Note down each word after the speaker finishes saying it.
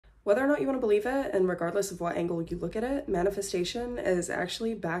Whether or not you want to believe it, and regardless of what angle you look at it, manifestation is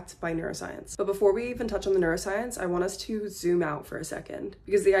actually backed by neuroscience. But before we even touch on the neuroscience, I want us to zoom out for a second,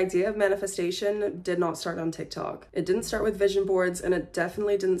 because the idea of manifestation did not start on TikTok. It didn't start with vision boards, and it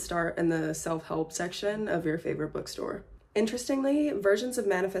definitely didn't start in the self-help section of your favorite bookstore. Interestingly, versions of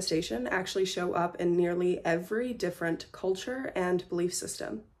manifestation actually show up in nearly every different culture and belief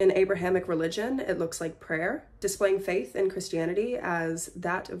system. In Abrahamic religion, it looks like prayer, displaying faith in Christianity as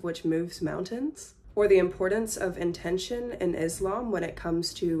that of which moves mountains, or the importance of intention in Islam when it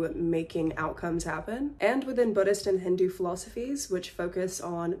comes to making outcomes happen, and within Buddhist and Hindu philosophies, which focus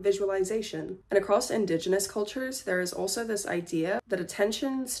on visualization. And across indigenous cultures, there is also this idea that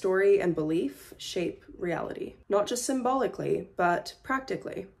attention, story, and belief shape reality, not just symbolically, but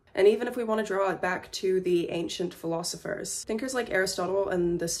practically. And even if we want to draw it back to the ancient philosophers, thinkers like Aristotle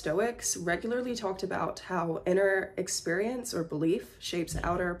and the Stoics regularly talked about how inner experience or belief shapes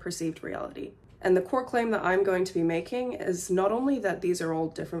outer perceived reality. And the core claim that I'm going to be making is not only that these are all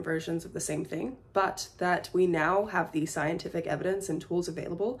different versions of the same thing, but that we now have the scientific evidence and tools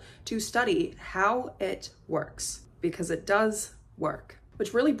available to study how it works, because it does work.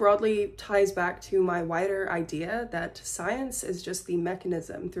 Which really broadly ties back to my wider idea that science is just the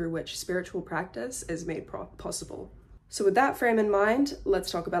mechanism through which spiritual practice is made possible. So with that frame in mind,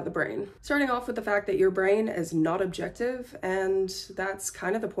 let's talk about the brain. Starting off with the fact that your brain is not objective, and that's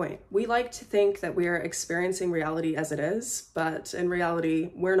kind of the point. We like to think that we are experiencing reality as it is, but in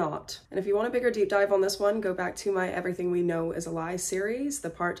reality, we're not. And if you want a bigger deep dive on this one, go back to my Everything We Know is a Lie series, the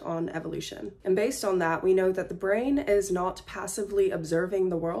part on evolution. And based on that, we know that the brain is not passively observing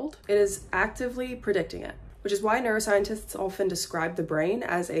the world, it is actively predicting it. Which is why neuroscientists often describe the brain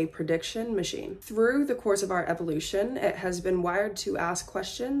as a prediction machine. Through the course of our evolution, it has been wired to ask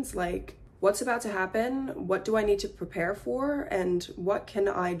questions like, what's about to happen? What do I need to prepare for? And what can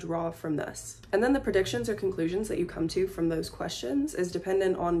I draw from this? And then the predictions or conclusions that you come to from those questions is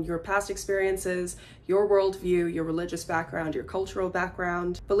dependent on your past experiences, your worldview, your religious background, your cultural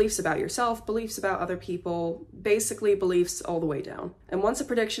background, beliefs about yourself, beliefs about other people, basically beliefs all the way down. And once a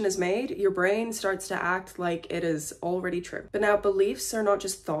prediction is made, your brain starts to act like it is already true. But now beliefs are not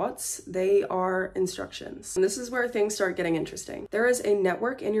just thoughts, they are instructions. And this is where things start getting interesting. There is a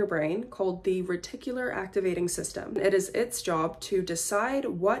network in your brain called the reticular activating system. It is its job to decide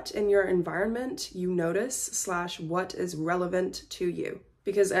what in your environment you notice / what is relevant to you.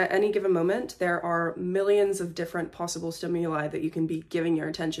 Because at any given moment, there are millions of different possible stimuli that you can be giving your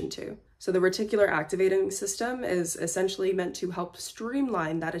attention to. So the reticular activating system is essentially meant to help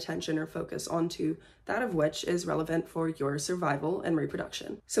streamline that attention or focus onto that of which is relevant for your survival and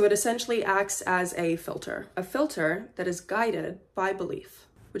reproduction. So it essentially acts as a filter that is guided by belief,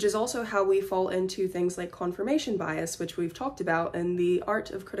 which is also how we fall into things like confirmation bias, which we've talked about in the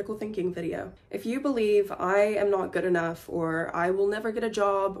Art of Critical Thinking video. If you believe I am not good enough, or I will never get a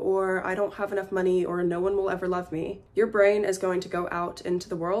job, or I don't have enough money, or no one will ever love me, your brain is going to go out into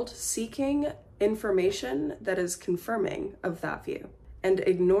the world seeking information that is confirming of that view, and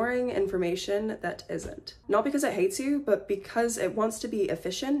ignoring information that isn't. Not because it hates you, but because it wants to be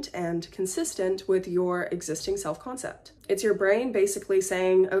efficient and consistent with your existing self-concept. It's your brain basically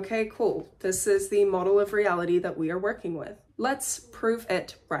saying, okay, cool, this is the model of reality that we are working with. Let's prove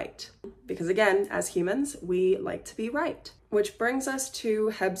it right. Because again, as humans, we like to be right. Which brings us to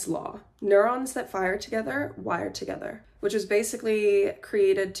Hebb's law. Neurons that fire together, wire together, which is basically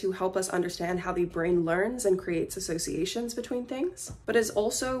created to help us understand how the brain learns and creates associations between things, but is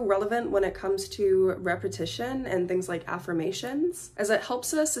also relevant when it comes to repetition and things like affirmations, as it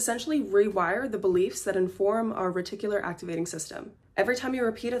helps us essentially rewire the beliefs that inform our reticular activating system. Every time you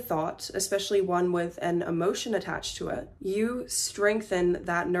repeat a thought, especially one with an emotion attached to it, you strengthen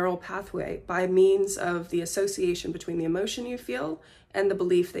that neural pathway by means of the association between the emotion you feel and the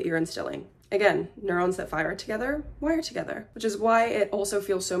belief that you're instilling. Again, neurons that fire together, wire together, which is why it also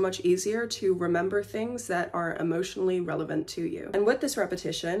feels so much easier to remember things that are emotionally relevant to you. And with this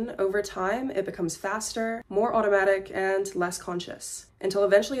repetition, over time, it becomes faster, more automatic, and less conscious, until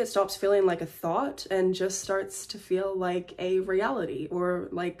eventually it stops feeling like a thought and just starts to feel like a reality, or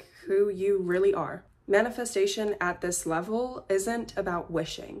like who you really are. Manifestation at this level isn't about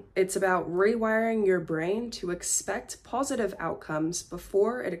wishing. It's about rewiring your brain to expect positive outcomes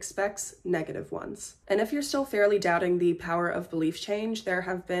before it expects negative ones. And if you're still fairly doubting the power of belief change, there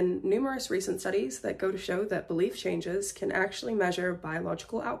have been numerous recent studies that go to show that belief changes can actually measure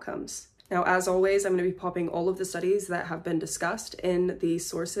biological outcomes. Now, as always, I'm going to be popping all of the studies that have been discussed in the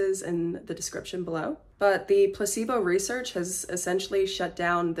sources in the description below. But the placebo research has essentially shut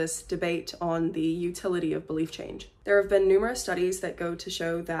down this debate on the utility of belief change. There have been numerous studies that go to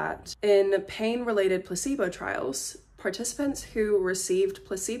show that in pain-related placebo trials, participants who received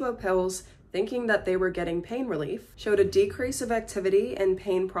placebo pills thinking that they were getting pain relief showed a decrease of activity in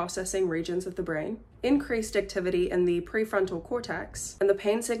pain processing regions of the brain, increased activity in the prefrontal cortex, and the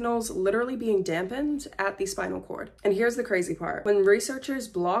pain signals literally being dampened at the spinal cord. And here's the crazy part. When researchers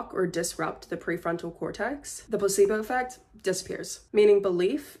block or disrupt the prefrontal cortex, the placebo effect disappears, meaning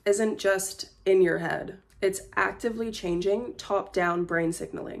belief isn't just in your head. It's actively changing top-down brain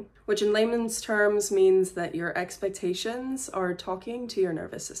signaling, which in layman's terms means that your expectations are talking to your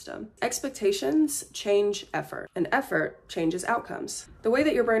nervous system. Expectations change effort, and effort changes outcomes. The way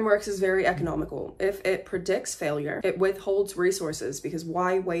that your brain works is very economical. If it predicts failure, it withholds resources because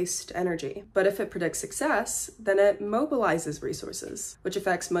why waste energy? But if it predicts success, then it mobilizes resources, which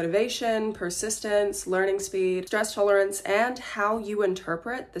affects motivation, persistence, learning speed, stress tolerance, and how you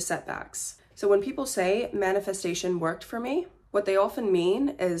interpret the setbacks. So when people say manifestation worked for me, what they often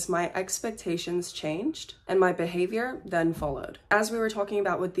mean is my expectations changed and my behavior then followed. As we were talking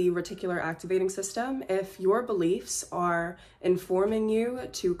about with the reticular activating system, if your beliefs are informing you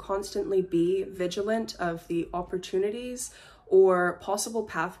to constantly be vigilant of the opportunities or possible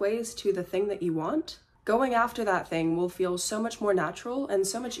pathways to the thing that you want, going after that thing will feel so much more natural and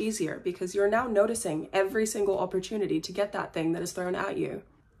so much easier because you're now noticing every single opportunity to get that thing that is thrown at you.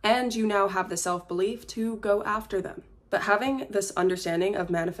 And you now have the self-belief to go after them. But having this understanding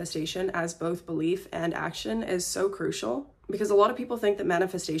of manifestation as both belief and action is so crucial because a lot of people think that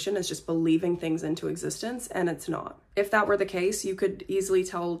manifestation is just believing things into existence, and it's not. If that were the case, you could easily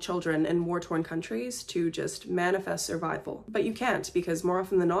tell children in war-torn countries to just manifest survival. But you can't, because more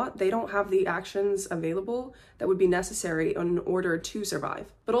often than not, they don't have the actions available that would be necessary in order to survive.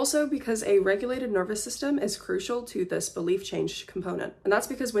 But also because a regulated nervous system is crucial to this belief change component. And that's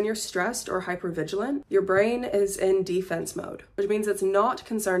because when you're stressed or hypervigilant, your brain is in defense mode, which means it's not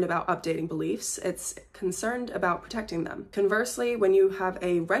concerned about updating beliefs, it's concerned about protecting them. Conversely, when you have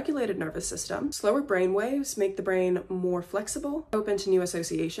a regulated nervous system, slower brain waves make the brain more flexible, open to new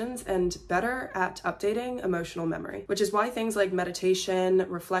associations, and better at updating emotional memory, which is why things like meditation,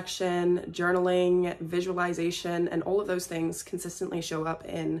 reflection, journaling, visualization, and all of those things consistently show up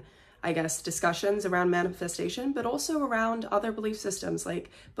in, I guess, discussions around manifestation, but also around other belief systems like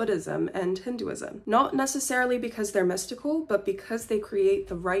Buddhism and Hinduism. Not necessarily because they're mystical, but because they create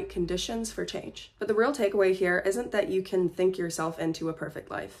the right conditions for change. But the real takeaway here isn't that you can think yourself into a perfect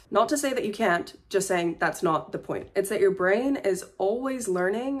life. Not to say that you can't, just saying that's not the point. It's that your brain is always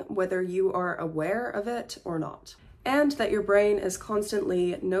learning whether you are aware of it or not. And that your brain is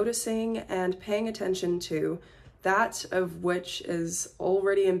constantly noticing and paying attention to that of which is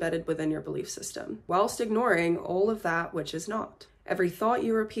already embedded within your belief system, whilst ignoring all of that which is not. Every thought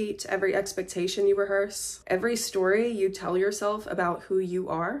you repeat, every expectation you rehearse, every story you tell yourself about who you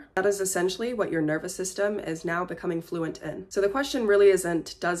are, that is essentially what your nervous system is now becoming fluent in. So the question really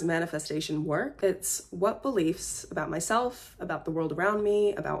isn't, does manifestation work? It's what beliefs about myself, about the world around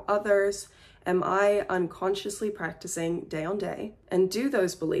me, about others, am I unconsciously practicing day on day? And do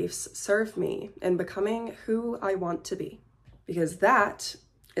those beliefs serve me in becoming who I want to be? Because that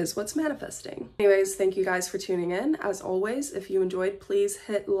is what's manifesting. Anyways, thank you guys for tuning in. As always, if you enjoyed, please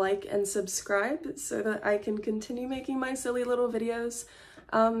hit like and subscribe so that I can continue making my silly little videos.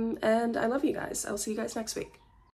 And I love you guys. I'll see you guys next week.